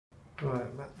Right,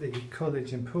 I'm at the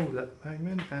college and pool at the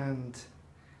moment, and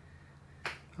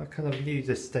I kind of knew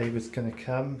this day was going to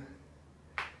come.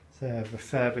 It's a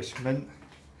refurbishment.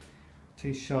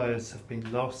 2 shires have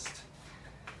been lost.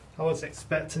 I was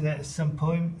expecting it at some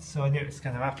point, so I knew it was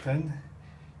going to happen.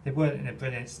 They weren't in a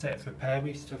brilliant state of repair.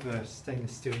 We still have a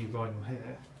stainless steel urinal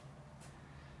here.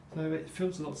 So it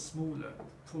feels a lot smaller,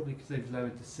 probably because they've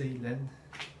lowered the ceiling.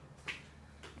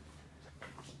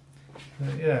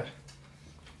 But yeah,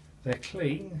 they're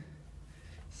clean.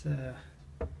 It's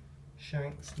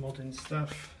Shanks modern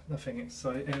stuff, nothing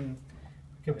exciting.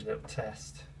 Give it a little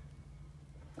test.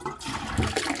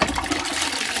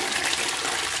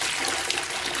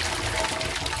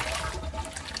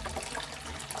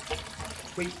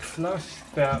 Weak flush,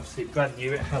 but obviously brand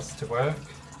new, it has to work.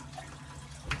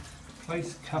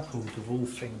 Place coupled with all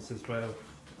things as well.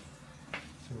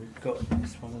 So we've got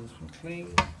this one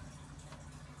clean.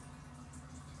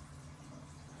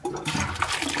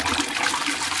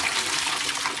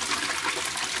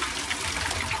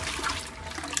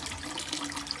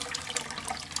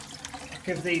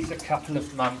 Give these a couple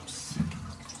of months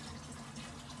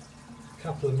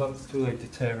till they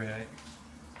deteriorate.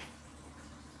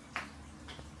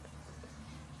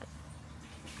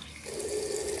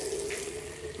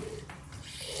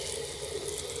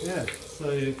 Yeah,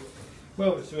 so,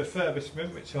 well, it's a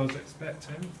refurbishment, which I was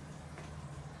expecting,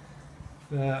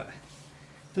 but I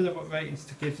don't know what ratings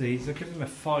to give these. I'll give them a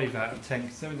 5 out of 10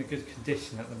 because they're in a good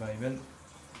condition at the moment.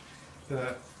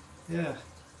 But yeah,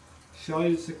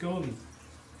 Shires are gone,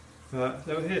 but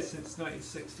they were here since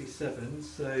 1967,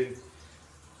 so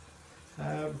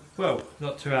well,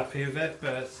 not too happy with it,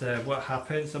 but what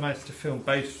happens. I managed to film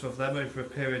both of them over a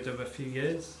period of a few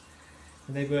years.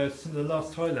 And they were some of the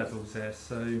last high levels there,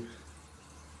 so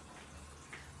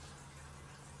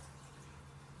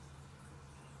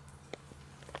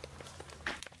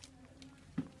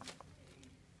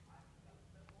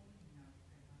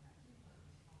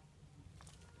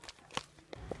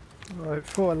right,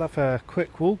 thought I'd have a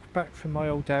quick walk back from my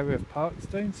old area of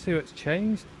Parkstone, see what's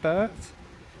changed, but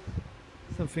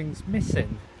something's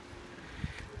missing.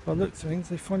 By the looks of things,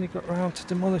 they finally got around to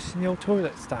demolishing the old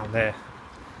toilets down there.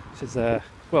 Which is,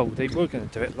 well, they were going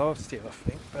to do it last year, I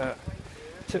think, but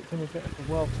it took them a bit of a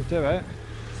while to do it.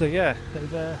 So yeah,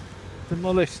 they've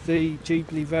demolished the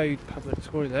Jubilee Road public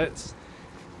toilets,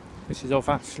 which is off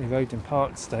Ashley Road in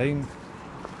Parkstone.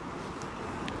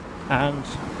 And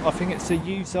I think it's a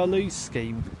use or lose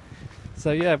scheme.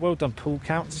 So yeah, well done Pool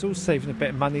Council, saving a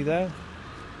bit of money there.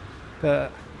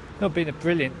 But not been a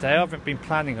brilliant day. I haven't been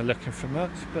planning or looking for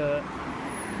much, but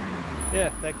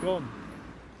yeah, they're gone.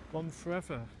 Gone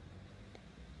forever.